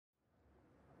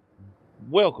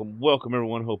Welcome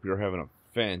everyone. Hope you're having a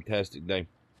fantastic day.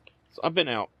 So I've been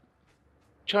out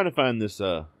trying to find this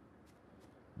our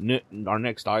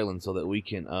next island so that we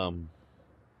can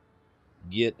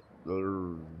get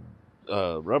rubber.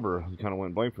 I kind of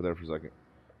went blank for there for a second.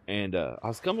 And I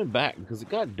was coming back because it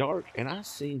got dark and I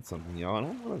seen something, y'all. And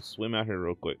I'm gonna swim out here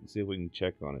real quick and see if we can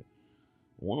check on it.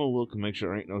 I want to look and make sure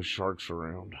there ain't no sharks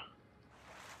around.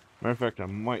 Matter of fact, I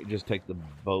might just take the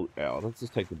boat out. Let's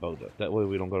just take the boat up. That way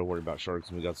we don't got to worry about sharks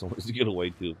and we got somewhere to get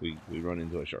away to if we run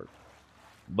into a shark.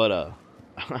 But,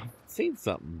 I've seen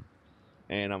something.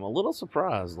 And I'm a little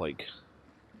surprised. Like,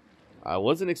 I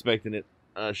wasn't expecting it.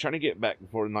 I was trying to get back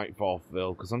before nightfall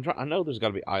fell. Because I know there's got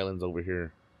to be islands over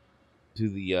here to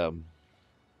the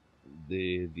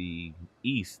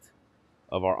east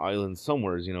of our island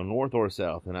somewhere. You know, north or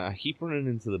south. And I keep running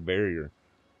into the barrier.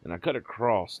 And I cut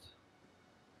across,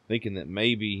 thinking that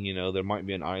maybe, you know, there might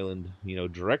be an island, you know,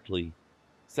 directly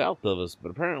south of us, but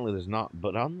apparently there's not.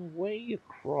 But on the way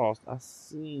across, I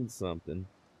seen something,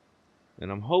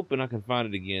 and I'm hoping I can find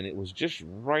it again. It was just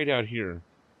right out here.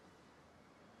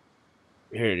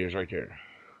 Here it is, right there.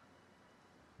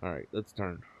 Alright, let's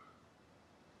turn.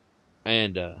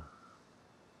 And, I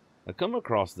come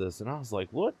across this, and I was like,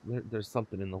 what? There's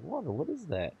something in the water. What is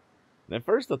that? And at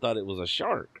first I thought it was a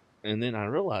shark, and then I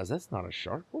realized that's not a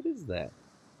shark. What is that?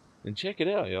 And check it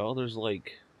out, y'all. There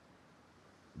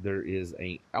is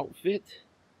a outfit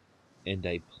and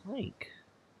a plank.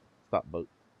 Stop, boat.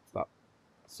 Stop.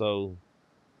 So,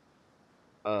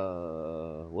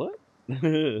 what? Like,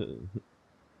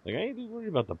 I ain't too worried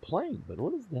about the plank, but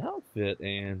what is the outfit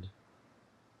and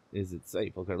is it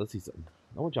safe? Okay, let's see something.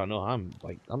 I want y'all to know I'm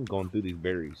going through these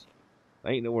berries.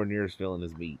 I ain't nowhere near as filling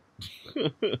this meat.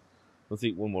 Let's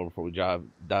eat one more before we dive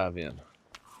in.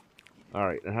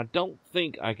 Alright, and I don't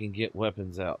think I can get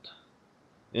weapons out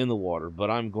in the water, but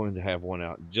I'm going to have one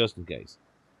out just in case.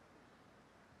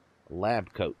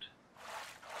 Lab coat.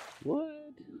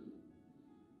 What?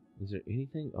 Is there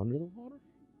anything under the water?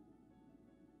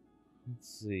 Let's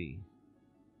see.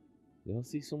 Y'all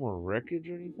see some more wreckage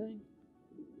or anything?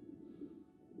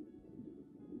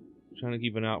 Trying to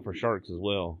keep an eye out for sharks as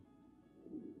well.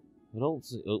 I don't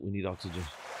see. Oh, we need oxygen.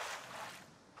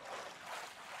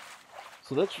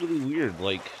 So that's really weird,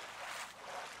 like,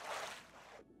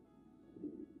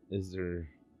 is there,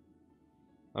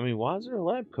 I mean, why is there a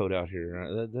lab coat out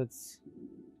here? That's,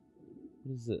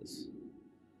 what is this?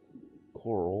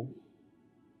 Coral.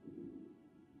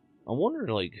 I'm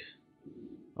wondering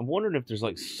if there's,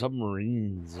 like,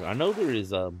 submarines. I know there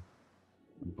is an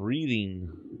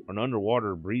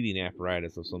underwater breathing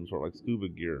apparatus of some sort, like scuba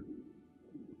gear.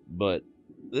 But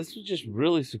this would just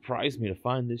really surprise me to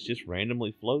find this just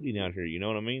randomly floating out here. You know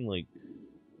what I mean? Like,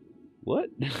 what?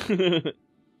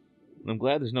 I'm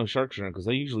glad there's no sharks around because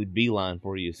they usually beeline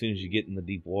for you as soon as you get in the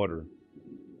deep water.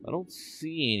 I don't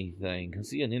see anything. I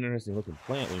see an interesting looking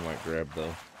plant we might grab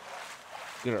though.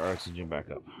 Get our oxygen back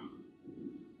up.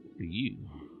 For you.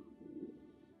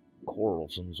 Coral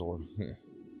some sort.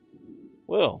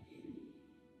 Well.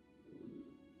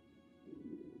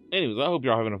 Anyways, I hope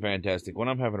y'all are having a fantastic one.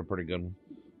 I'm having a pretty good one.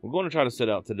 We're going to try to set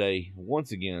out today,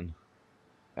 once again,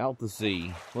 out to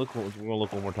sea. We're going to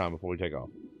look one more time before we take off.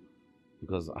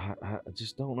 Because I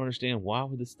just don't understand why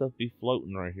would this stuff be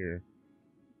floating right here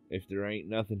if there ain't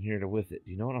nothing here with it.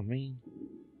 You know what I mean?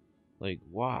 Like,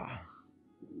 why?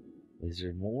 Is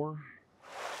there more?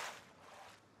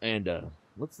 And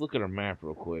let's look at our map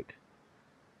real quick.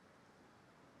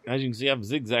 As you can see, I've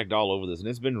zigzagged all over this, and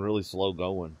it's been really slow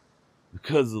going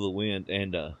because of the wind.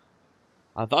 And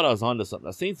I thought I was onto something.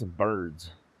 I seen some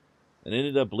birds and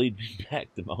ended up leading me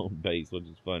back to my own base, which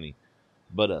is funny.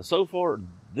 But so far,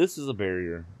 this is a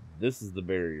barrier. This is the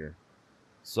barrier.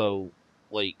 So,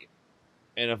 like,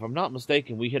 and if I'm not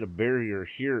mistaken, we hit a barrier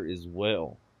here as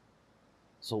well.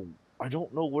 So, I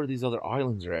don't know where these other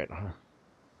islands are at. I'm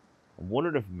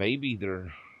wondering if maybe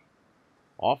they're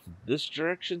off this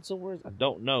direction somewhere. I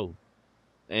don't know.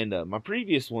 And my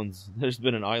previous ones, there's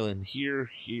been an island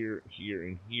here, here, here,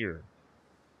 and here.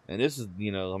 And this is,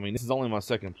 you know, I mean, this is only my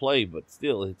second play, but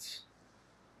still, it's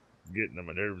getting on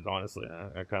my nerves, honestly.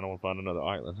 I kind of want to find another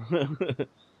island.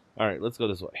 Alright, let's go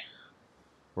this way.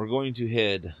 We're going to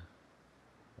head,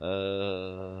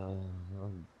 let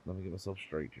me get myself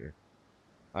straight here.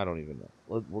 I don't even know.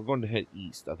 We're going to head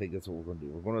east. I think that's what we're going to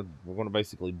do. We're going to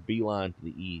basically beeline to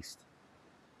the east.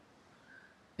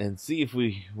 And see if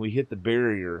we hit the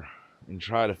barrier and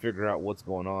try to figure out what's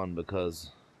going on,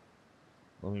 because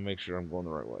let me make sure I'm going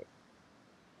the right way.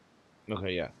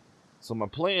 Okay, yeah. So my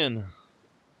plan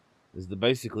is to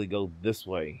basically go this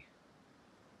way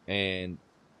and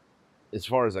as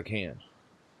far as I can,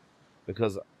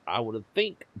 because I would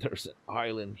think there's an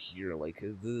island here. Like,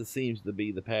 this seems to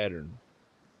be the pattern.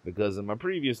 Because in my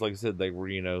previous, like I said, they were,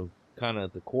 kind of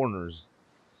at the corners.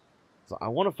 So I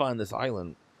want to find this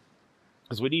island.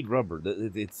 Because we need rubber.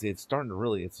 It's starting to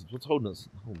really, it's what's holding us.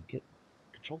 Oh,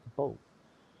 control the boat.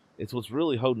 It's what's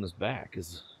really holding us back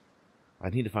is I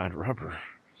need to find rubber.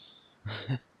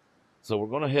 So we're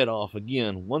going to head off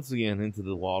once again, into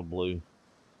the wild blue.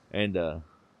 And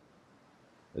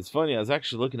it's funny, I was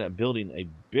actually looking at building a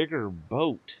bigger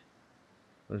boat.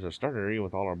 There's our starter area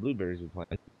with all our blueberries we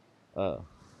planted. I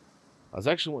was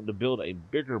actually wanting to build a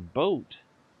bigger boat.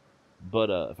 But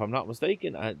if I'm not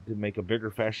mistaken, to make a bigger,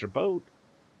 faster boat,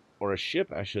 or a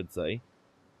ship, I should say,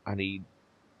 I need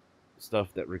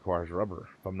stuff that requires rubber,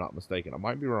 if I'm not mistaken. I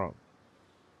might be wrong.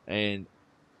 And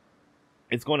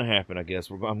it's going to happen, I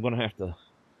guess. I'm going to have to,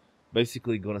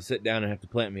 basically going to sit down and have to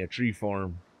plant me a tree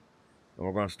farm. And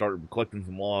we're going to start collecting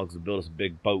some logs and build us a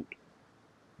big boat.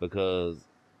 Because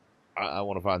I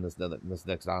want to find this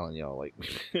next island, y'all. Like,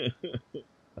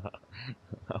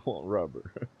 I want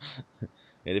rubber.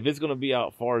 And if it's going to be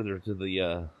out farther to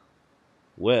the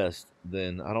west,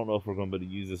 then I don't know if we're going to be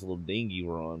able to use this little dinghy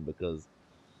we're on, because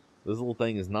this little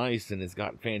thing is nice and it's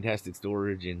got fantastic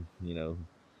storage, and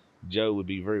Joe would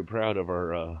be very proud of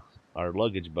our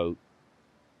luggage boat.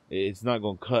 It's not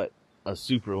going to cut a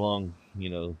super long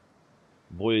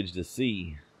voyage to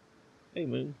sea. Hey,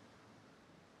 Moon.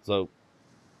 So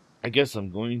I guess I'm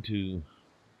going to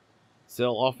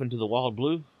sail off into the wild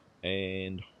blue,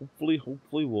 and hopefully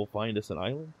we'll find us an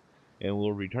island, and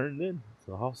we'll return then.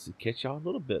 So I'll catch y'all in a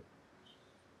little bit.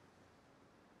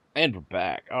 And we're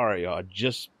back. Alright, y'all. I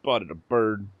just spotted a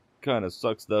bird. Kind of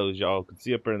sucks though, as y'all can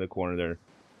see up there in the corner there.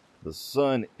 The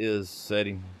sun is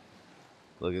setting.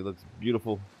 Look, it looks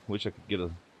beautiful. Wish I could get a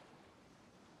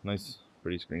nice,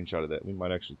 pretty screenshot of that. We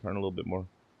might actually turn a little bit more,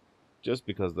 just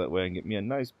because that way I can get me a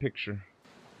nice picture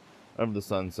of the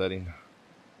sun setting.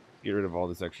 Get rid of all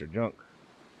this extra junk.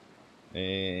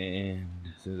 And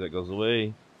as soon as that goes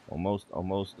away, almost,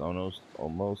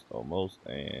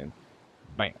 and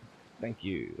bam. Thank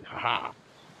you. Haha.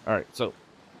 Alright, so,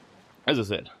 as I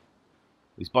said,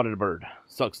 we spotted a bird.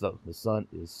 Sucks though, the sun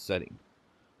is setting.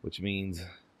 Which means,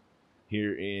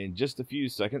 here in just a few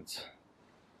seconds,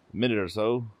 a minute or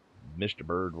so, Mr.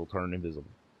 Bird will turn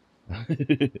invisible.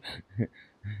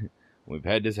 We've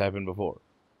had this happen before.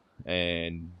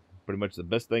 And pretty much the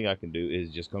best thing I can do is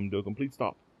just come to a complete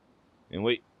stop and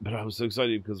wait. But I was so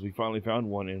excited because we finally found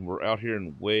one, and we're out here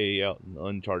and way out in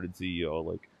uncharted sea, y'all.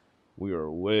 Like, we are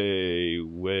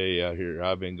way out here.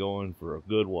 I've been going for a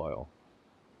good while,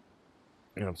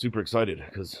 and I'm super excited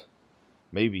because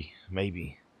maybe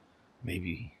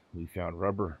we found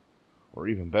rubber, or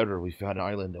even better, we found an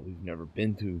island that we've never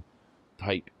been to,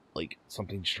 type, like,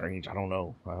 something strange. I don't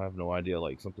know. I have no idea,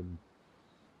 like, something,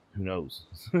 who knows.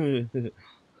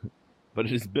 But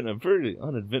it has been a very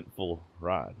uneventful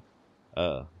ride.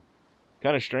 Kind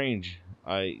of strange.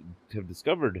 I have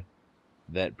discovered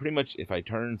that pretty much if I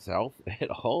turn south at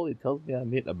all, it tells me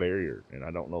I'm hitting a barrier, and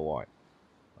I don't know why.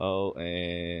 Oh,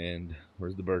 and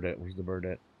where's the bird at?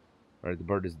 Alright, the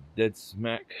bird is dead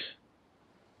smack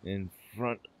in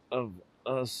front of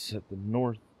us at the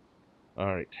north.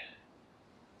 Alright.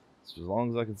 So as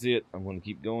long as I can see it, I'm going to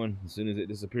keep going. As soon as it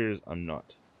disappears, I'm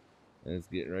not. And it's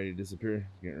getting ready to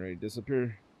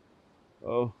disappear.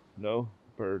 Oh, no.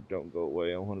 Bird, don't go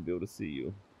away. I want to be able to see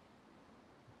you.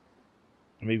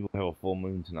 Maybe we'll have a full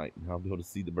moon tonight, and I'll be able to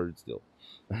see the bird still.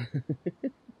 I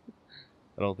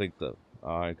don't think so.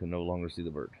 I can no longer see the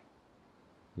bird.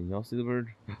 Can y'all see the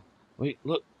bird? Wait,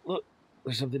 look.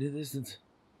 There's something in the distance.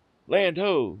 Land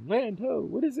ho!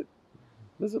 What is it?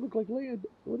 Does it look like land?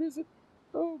 What is it?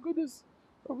 Oh, goodness.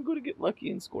 Are we going to get lucky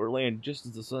and score land just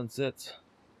as the sun sets?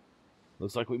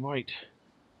 Looks like we might.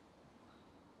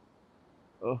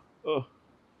 Oh.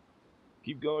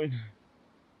 Keep going.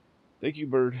 Thank you,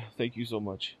 bird. Thank you so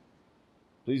much.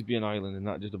 Please be an island and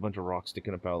not just a bunch of rocks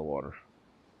sticking up out of the water.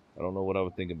 I don't know what I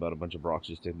would think about a bunch of rocks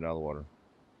just sticking out of the water.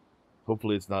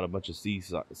 Hopefully it's not a bunch of sea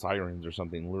sirens or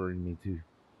something luring me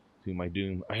to my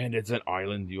doom. And it's an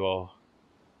island, you all.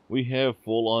 We have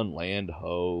full-on land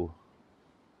ho.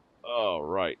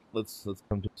 Alright, let's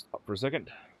come to a stop for a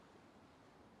second.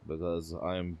 Because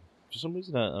for some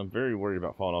reason, I'm very worried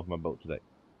about falling off my boat today.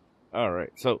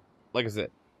 Alright, so, like I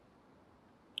said,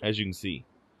 as you can see,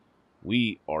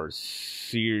 we are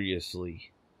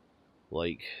seriously,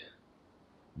 like,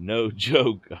 no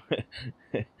joke,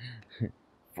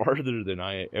 farther than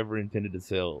I ever intended to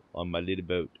sail on my little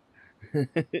boat.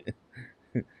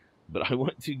 But I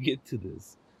want to get to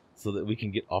this so that we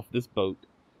can get off this boat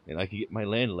and I can get my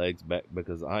land legs back,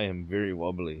 because I am very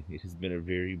wobbly. It has been a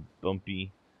very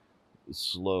bumpy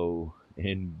slow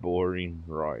and boring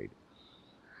ride.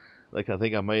 Like, I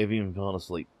think I may have even fallen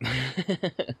asleep.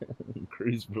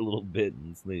 Cruised for a little bit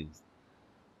and snoozed.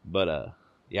 But,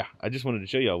 yeah, I just wanted to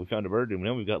show y'all we found a bird and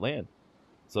now we've got land.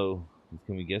 So,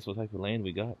 can we guess what type of land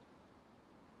we got?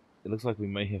 It looks like we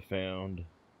may have found,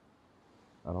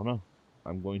 I don't know.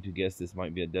 I'm going to guess this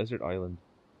might be a desert island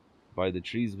by the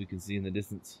trees we can see in the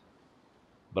distance.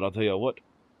 But I'll tell you what,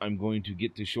 I'm going to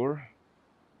get to shore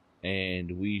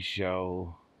and we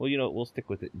shall, well, you know, we'll stick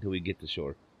with it until we get to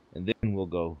shore. And then we'll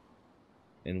go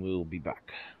and we'll be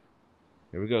back.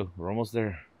 Here we go. We're almost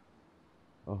there.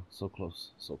 Oh, so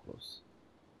close. So close.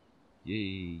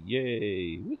 Yay.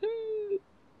 Yay. Woohoo.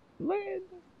 Land.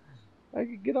 I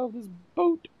can get off this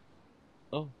boat.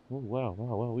 Oh,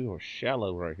 wow. We are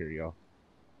shallow right here, y'all.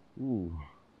 Ooh.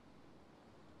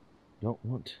 Don't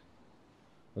want.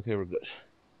 Okay, we're good.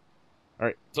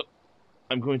 Alright, so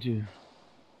I'm going to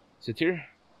sit here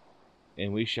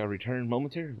and we shall return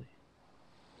momentarily.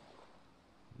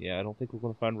 Yeah, I don't think we're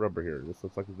going to find rubber here. This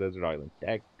looks like a desert island.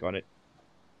 Daggone it.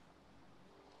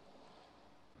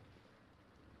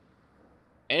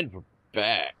 And we're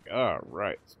back.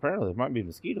 Alright. So apparently there might be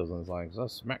mosquitoes on this line because I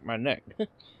smacked my neck.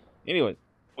 Anyway,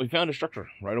 we found a structure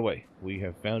right away. We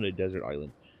have found a desert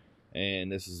island.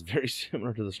 And this is very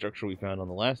similar to the structure we found on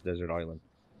the last desert island,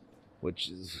 which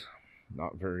is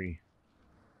not very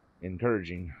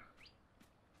encouraging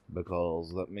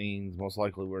because that means most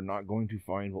likely we're not going to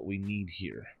find what we need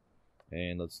here.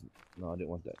 And no, I didn't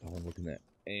want that. I want to look at that.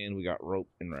 And we got rope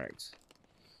and rags.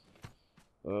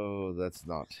 Oh, that's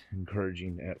not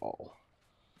encouraging at all.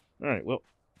 Alright, well,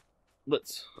 what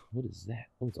is that?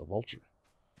 Oh, it's a vulture.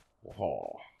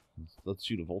 Oh, let's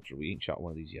shoot a vulture. We ain't shot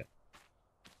one of these yet.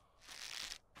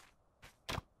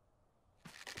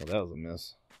 Oh, that was a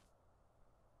miss.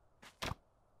 That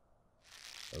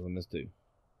was a miss too.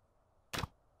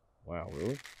 Wow,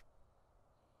 really?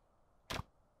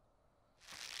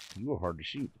 You were hard to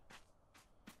shoot.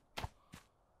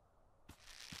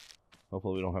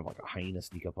 Hopefully we don't have like a hyena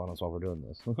sneak up on us while we're doing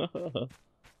this.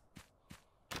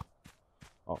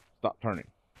 Oh, stop turning.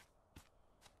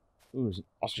 Ooh, there's an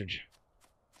ostrich.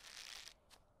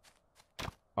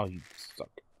 Oh, you suck.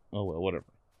 Oh, well, whatever.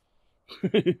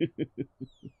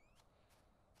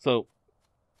 So,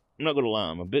 I'm not going to lie.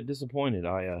 I'm a bit disappointed.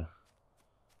 I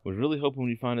was really hoping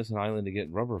we'd find us an island to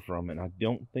get rubber from, and I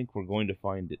don't think we're going to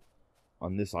find it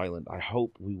on this island. I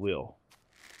hope we will.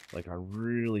 Like, I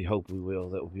really hope we will.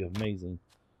 That would be amazing.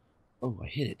 Oh, I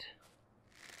hit it.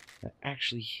 I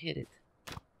actually hit it.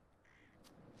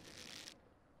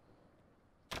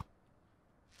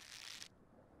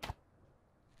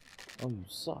 Oh, you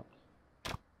suck.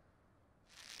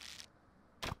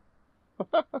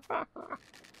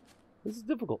 This is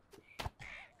difficult.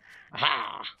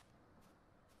 Aha!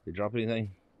 Did you drop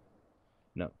anything?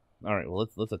 No. Alright, well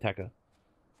let's attack her.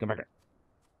 Come back here.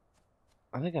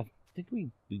 I think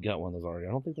we got one of those already. I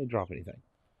don't think they drop anything.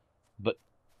 But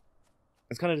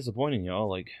it's kind of disappointing, y'all.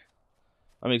 Like,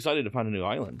 I'm excited to find a new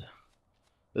island.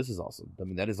 This is awesome. I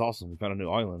mean, that is awesome. We found a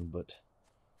new island, but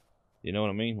you know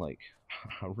what I mean? Like,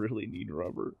 I really need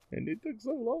rubber, and it took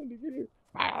so long to get here.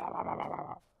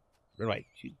 Right.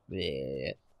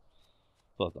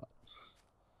 So I thought.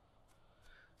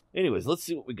 Anyways, let's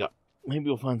see what we got. Maybe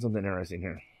we'll find something interesting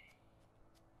here.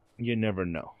 You never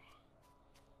know.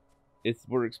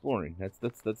 We're exploring. That's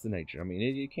the nature. I mean,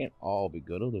 it can't all be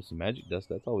good. Oh, there's some magic dust.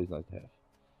 That's always nice to have.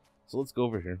 So let's go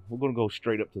over here. We're gonna go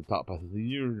straight up to the top of the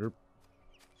year.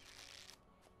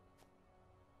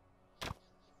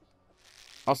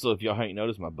 Also, if y'all ain't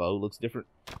noticed, my bow looks different.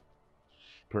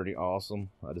 Pretty awesome.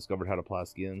 I discovered how to apply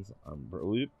skins. I'm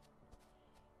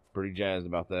pretty jazzed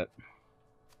about that.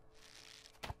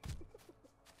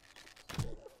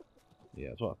 Yeah,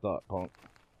 that's what I thought, punk.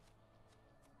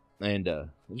 And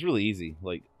it's really easy.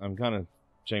 Like, I'm kind of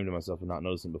ashamed of myself for not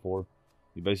noticing before.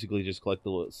 You basically just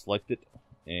select it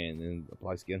and then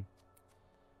apply skin.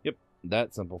 Yep,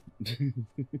 that simple.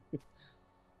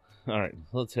 Alright,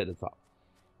 let's head to the top.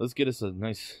 Let's get us a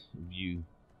nice view.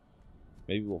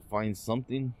 Maybe we'll find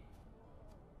something.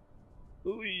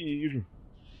 Ooh, you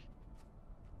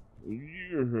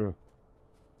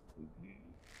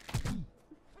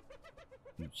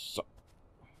suck.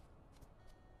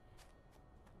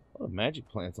 A lot of magic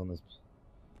plants on this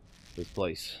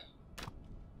place.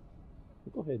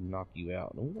 We'll go ahead and knock you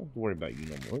out. We don't have to worry about you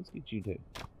no more. Let's get you too.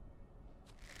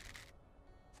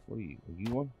 What are you? Are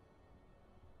you one?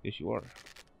 Yes, you are.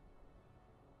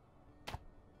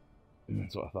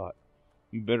 That's what I thought.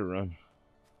 You better run.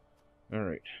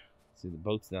 Alright. See, the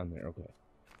boat's down there. Okay.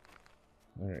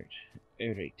 Alright.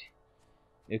 Alright.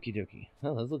 Okie dokie.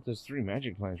 Oh, let's look. There's 3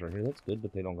 magic plants right here. That's good,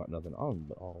 but they don't got nothing on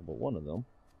but all but one of them.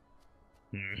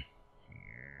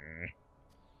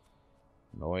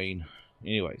 Annoying.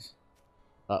 Anyways,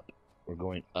 up. We're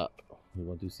going up. We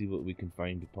want to see what we can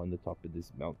find upon the top of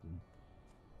this mountain.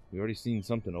 We already seen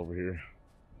something over here.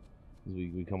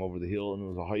 We come over the hill and it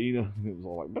was a hyena. And it was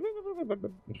all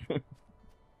like.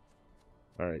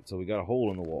 Alright, so we got a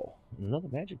hole in the wall. And another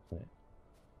magic plant.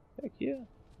 Heck yeah.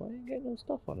 Why ain't got no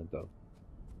stuff on it though?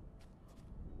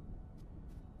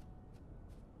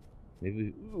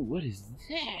 Maybe. Ooh, what is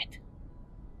that?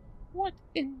 What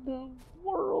in the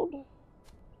world?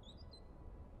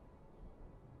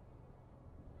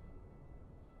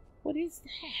 What is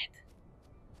that?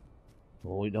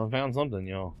 Well, we done found something,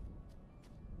 y'all.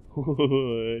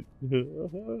 What?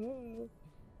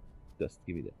 Dust,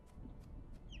 give me that.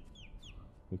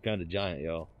 We found a giant,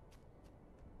 y'all.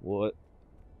 What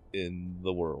in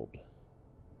the world?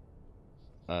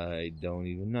 I don't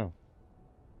even know.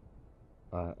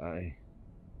 What? I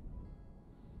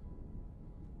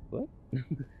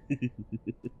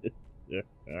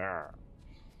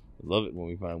love it when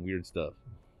we find weird stuff.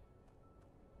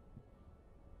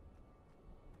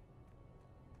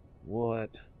 What?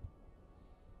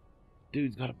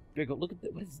 Dude's got a big old, look at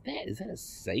that. What is that? Is that a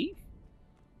safe?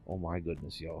 Oh my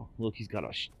goodness, y'all. Look, he's got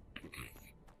a...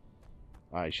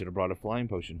 I should have brought a flying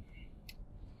potion.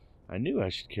 I knew I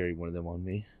should carry one of them on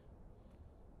me.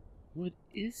 What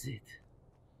is it?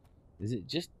 Is it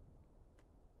just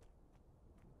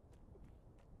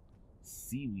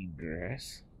seaweed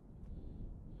grass?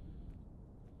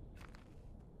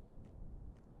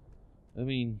 I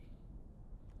mean,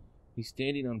 he's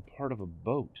standing on part of a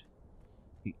boat.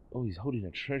 He's holding a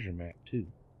treasure map too.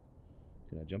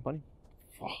 Can I jump on him?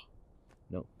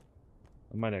 No.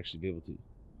 I might actually be able to.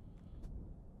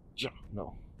 Jump.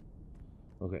 No.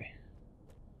 Okay.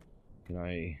 Can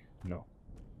I? No.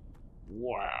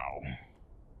 Wow.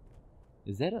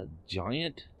 Is that a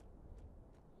giant,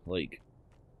 like,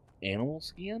 animal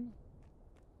skin?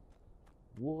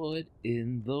 What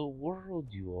in the world,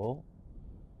 you all?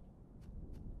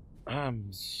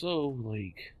 I'm so,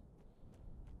 like...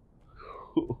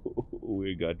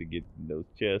 we got to get in those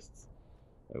chests.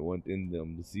 I want in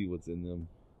them to see what's in them.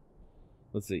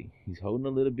 Let's see. He's holding a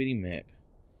little bitty map.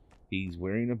 He's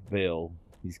wearing a bell.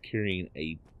 He's carrying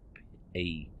a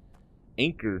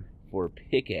anchor for a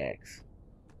pickaxe.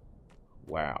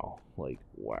 Wow. Like,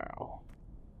 wow.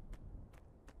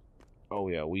 Oh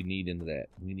yeah, we need into that.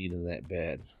 We need into that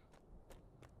bad.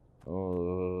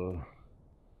 Alright,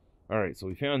 so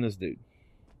we found this dude.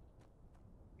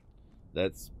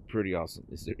 That's pretty awesome.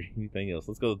 Is there anything else?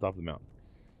 Let's go to the top of the mountain.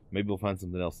 Maybe we'll find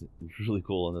something else really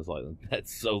cool on this island.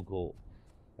 That's so cool.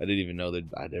 I didn't even know that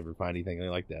I'd ever find anything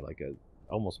like that. Like,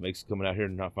 almost makes coming out here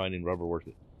and not finding rubber worth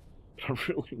it. I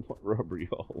really want rubber,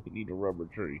 y'all. We need a rubber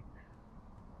tree.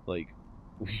 Like,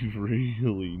 we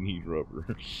really need rubber.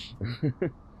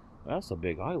 That's a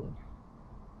big island.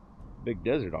 Big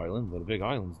desert island, but a big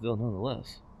island still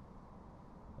nonetheless.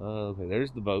 Okay,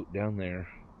 there's the boat down there.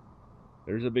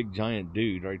 There's a big giant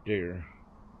dude right there.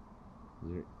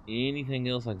 Is there anything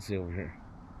else I can see over here?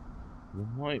 There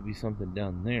might be something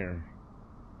down there.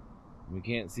 We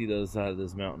can't see the other side of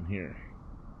this mountain here.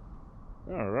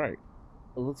 Alright.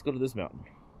 Well, let's go to this mountain.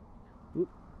 Oop,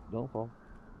 don't fall.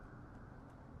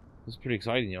 This is pretty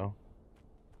exciting, y'all.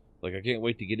 Like, I can't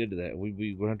wait to get into that. We're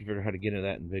going to have to figure out how to get into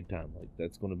that in big time. Like,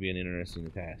 that's going to be an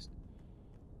interesting task.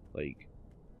 Like,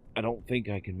 I don't think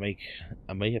I can make...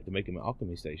 I may have to make an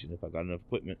alchemy station if I got enough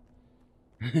equipment.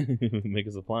 Make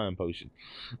us a flying potion.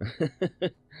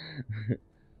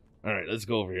 Alright, let's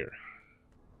go over here.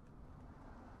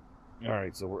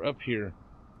 Alright, so we're up here.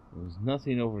 There's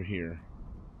nothing over here.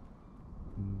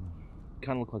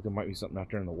 Kind of look like there might be something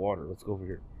out there in the water. Let's go over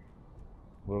here.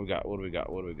 What do we got? What do we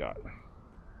got? What do we got?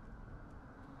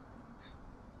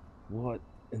 What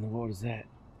in the world is that?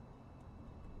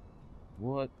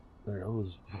 What? There it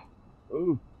is.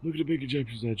 Oh, look at the big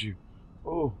Egyptian statue.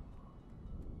 Oh.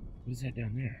 What is that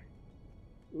down there?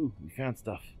 Ooh, we found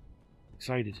stuff.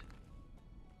 Excited.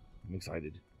 I'm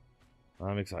excited.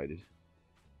 I'm excited.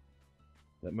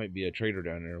 That might be a trader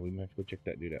down there. We might have to go check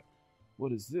that dude out.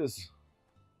 What is this?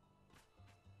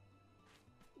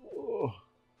 Oh.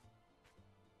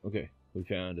 Okay, we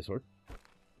found a sword.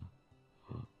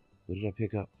 What did I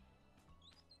pick up?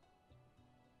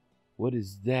 What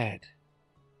is that?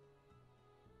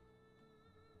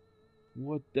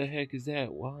 What the heck is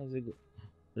that? Why is it...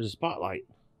 There's a spotlight.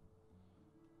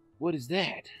 What is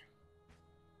that?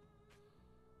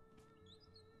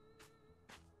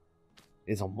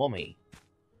 It's a mummy.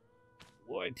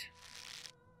 What?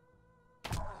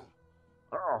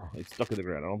 Oh, it's stuck in the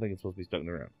ground. I don't think it's supposed to be stuck in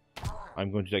the ground.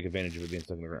 I'm going to take advantage of it being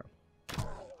stuck in the ground.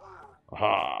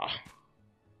 Aha!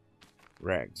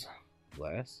 Rags.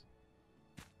 Glass.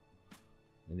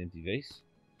 An empty vase.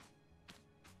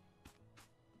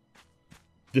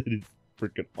 That is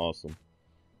freaking awesome.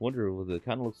 Wonder what it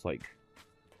kind of looks like.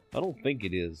 I don't think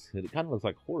it is. It kind of looks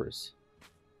like Horus.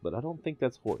 But I don't think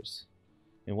that's Horus.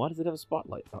 And why does it have a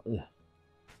spotlight?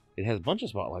 It has a bunch of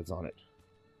spotlights on it.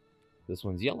 This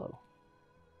one's yellow.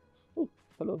 Oh,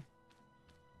 hello.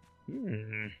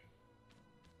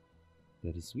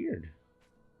 That is weird.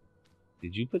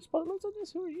 Did you put spotlights on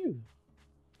this? Who are you?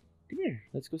 Come here.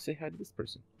 Let's go say hi to this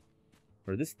person.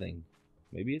 Or this thing.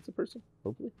 Maybe it's a person.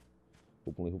 Hopefully.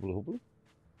 Hopefully.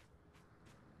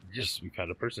 Yes, we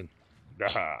found a person.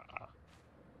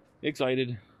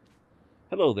 Excited.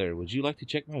 Hello there. Would you like to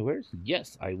check my wares?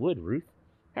 Yes, I would, Ruth.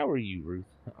 How are you, Ruth?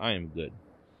 I am good.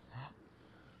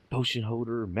 Potion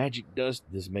holder, magic dust.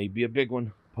 This may be a big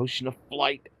one. Potion of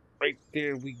flight. Right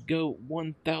there we go.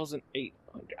 1,800.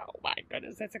 Oh my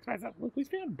goodness, that's expensive. Look, we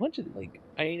found a bunch of, like,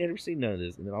 I ain't ever seen none of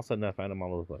this. And then all of a sudden I found them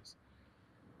all over the place.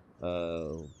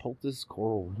 Poultice,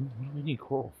 coral. What do we need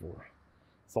coral for?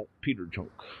 Saltpeter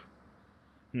chunk.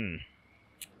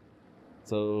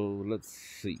 So, let's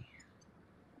see.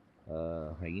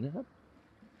 Hyena hut?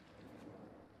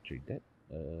 Trade that.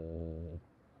 You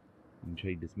can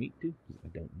trade this meat too, because I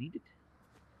don't need it.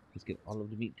 Let's get all of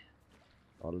the meat.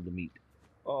 All of the meat.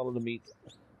 All of the meat.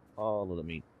 All of the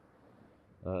meat.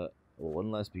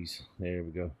 One last piece. There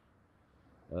we go.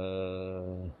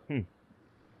 I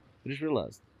just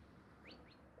realized.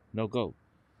 No gold.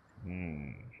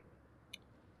 So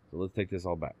let's take this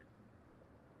all back.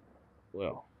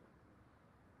 Well.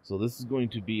 So this is going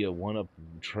to be a one-up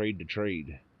trade to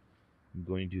trade. I'm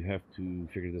going to have to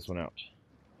figure this one out.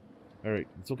 Alright,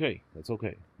 it's okay. That's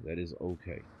okay. That is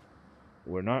okay.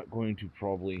 We're not going to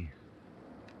probably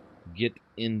get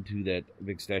into that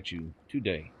big statue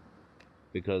today,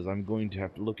 because I'm going to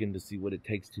have to look in to see what it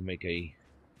takes to make a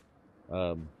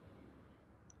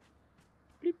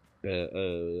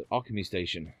alchemy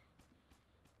station,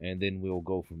 and then we'll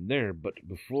go from there. But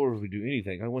before we do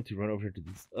anything, I want to run over to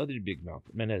this other big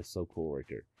mountain. Man, that is so cool right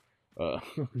there.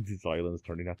 This island is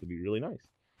turning out to be really nice.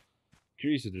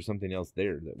 Curious if there's something else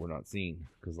there that we're not seeing,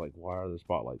 because, like, why are there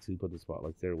spotlights? Who put the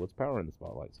spotlights there? What's powering the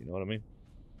spotlights? You know what I mean?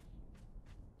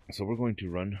 So we're going to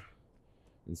run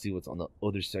and see what's on the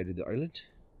other side of the island,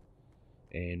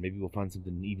 and maybe we'll find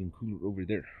something even cooler over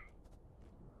there.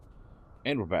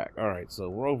 And we're back. Alright, so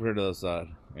we're over here to the other side,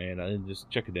 and I'm just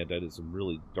checking that is some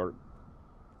really dark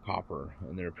copper,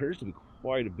 and there appears to be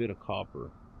quite a bit of copper,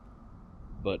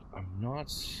 but I'm not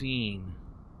seeing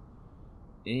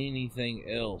anything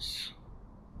else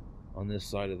on this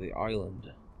side of the island.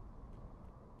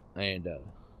 And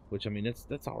which, I mean,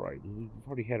 that's all right. We've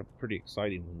already had a pretty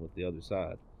exciting one with the other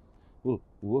side. Whoa,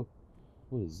 what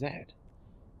is that?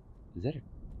 Is that a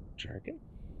dragon?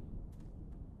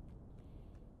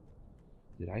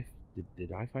 Did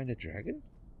I find a dragon?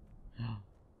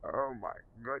 Oh my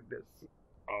goodness!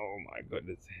 Oh my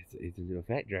goodness! It's a little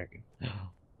fat dragon.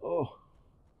 Oh,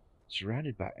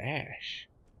 surrounded by ash.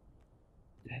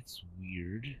 That's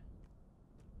weird.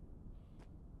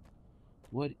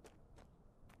 What?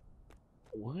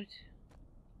 I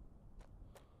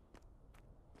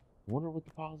wonder what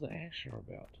the piles of ash are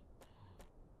about.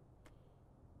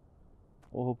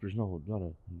 Oh, I hope there's not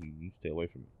a. You stay away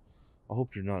from me. I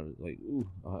hope you're not, like, ooh,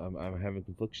 I'm having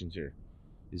conflictions here.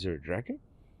 Is there a dragon?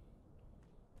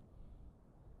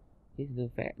 He's a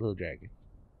little fat little dragon.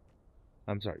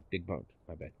 I'm sorry, big boned.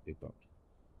 My bad, big boned.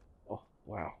 Oh,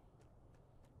 wow.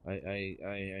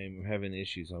 I'm having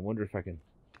issues. I wonder if I can.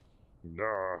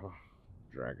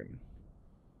 Dragon.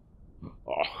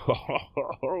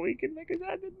 Oh, we can make it.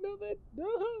 I didn't know that.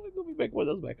 Let me make one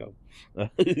of those back up.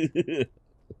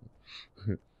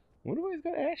 Wonder why he's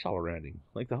got ash all around him.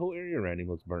 Like, the whole area around him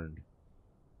looks burned.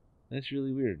 That's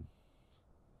really weird.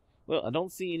 Well, I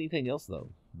don't see anything else,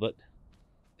 though. But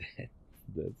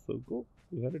that's so cool.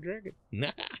 We had a dragon.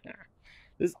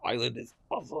 This island is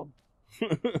awesome.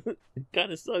 It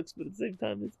kind of sucks, but at the same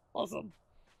time, it's awesome.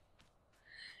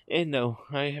 And no,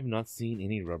 I have not seen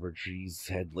any rubber trees,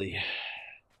 sadly.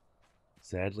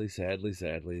 Sadly,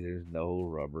 there's no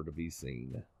rubber to be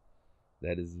seen.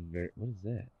 That is very... What is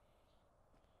that?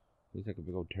 Looks like a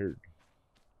big old turd.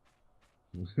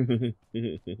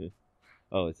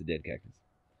 Oh, it's a dead cactus.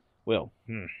 Well,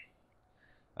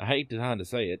 I hate to kind of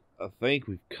say it. I think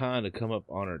we've kind of come up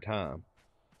on our time.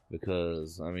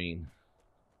 Because, I mean...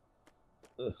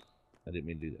 I didn't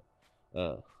mean to do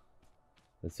that.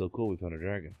 That's so cool we found a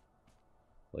dragon.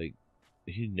 Like,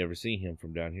 you'd never seen him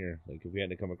from down here. Like, if we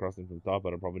hadn't come across him from the top,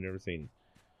 I'd have probably never seen him.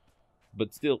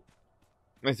 But still,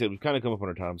 like I said, we've kind of come up on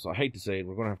our time, so I hate to say it,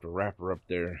 we're going to have to wrap her up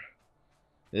there.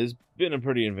 It's been a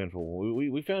pretty eventful.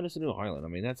 We found us a new island. I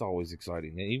mean, that's always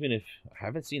exciting. And even if I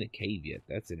haven't seen a cave yet,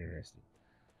 that's interesting.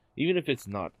 Even if it's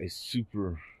not a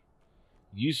super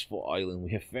useful island,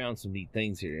 we have found some neat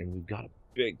things here, and we've got a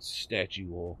big statue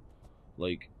wall.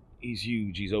 Like, he's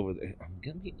huge. He's over there. I'm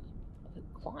gonna be able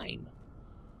to climb.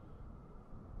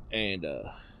 And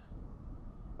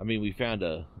I mean, we found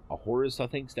a Horus, I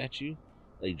think, statue,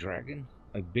 a dragon,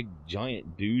 a big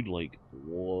giant dude. Like,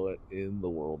 what in the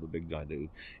world, a big giant dude?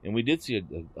 And we did see a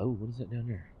oh, what is that down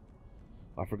there?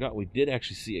 I forgot. We did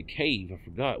actually see a cave. I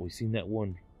forgot. We seen that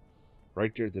one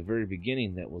right there at the very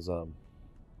beginning. That was all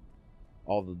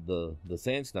the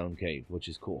sandstone cave, which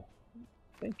is cool.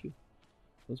 Thank you.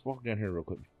 Let's walk down here real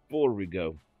quick before we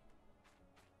go.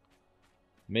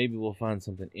 Maybe we'll find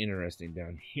something interesting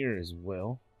down here as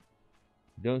well.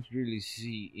 Don't really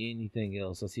see anything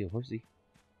else. I see a horsey.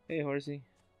 Hey, horsey.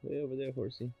 Way over there,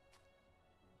 horsey.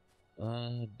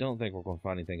 Don't think we're going to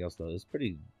find anything else, though. It's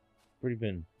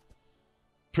been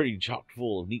pretty chock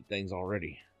full of neat things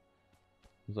already.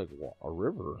 It's like a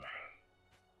river.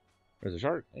 There's a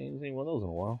shark. I ain't seen one of those in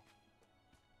a while.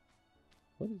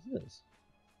 What is this?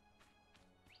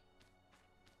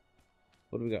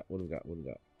 What do we got? What do we got? What do we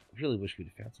got? I really wish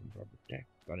we'd have found some rubber. Dang,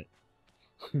 got it.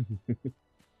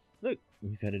 Look,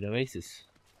 we found an oasis.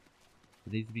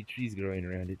 There needs to be trees growing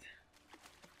around it.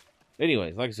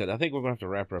 Anyways, like I said, I think we're going to have to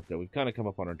wrap her up there. We've kind of come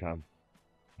up on our time.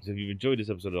 So if you've enjoyed this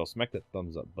episode at all, smack that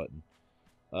thumbs up button.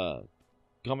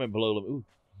 Comment below.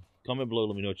 Comment below.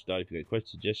 Let me know what you thought. If you got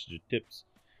questions, suggestions, or tips.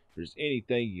 If there's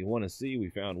anything you want to see, we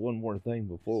found one more thing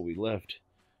before we left.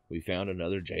 We found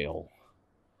another jail.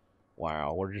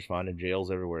 Wow, we're just finding jails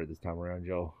everywhere this time around,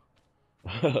 y'all.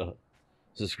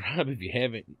 Subscribe if you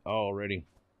haven't already.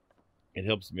 It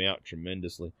helps me out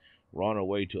tremendously. We're on our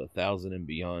way to 1,000 and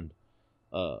beyond.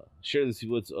 Share this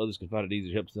with others can find it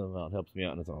easier. It helps them out, helps me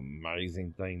out, and it's an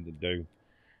amazing thing to do.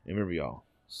 And remember, y'all,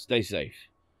 stay safe,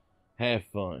 have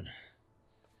fun,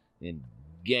 and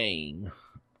game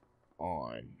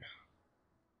on.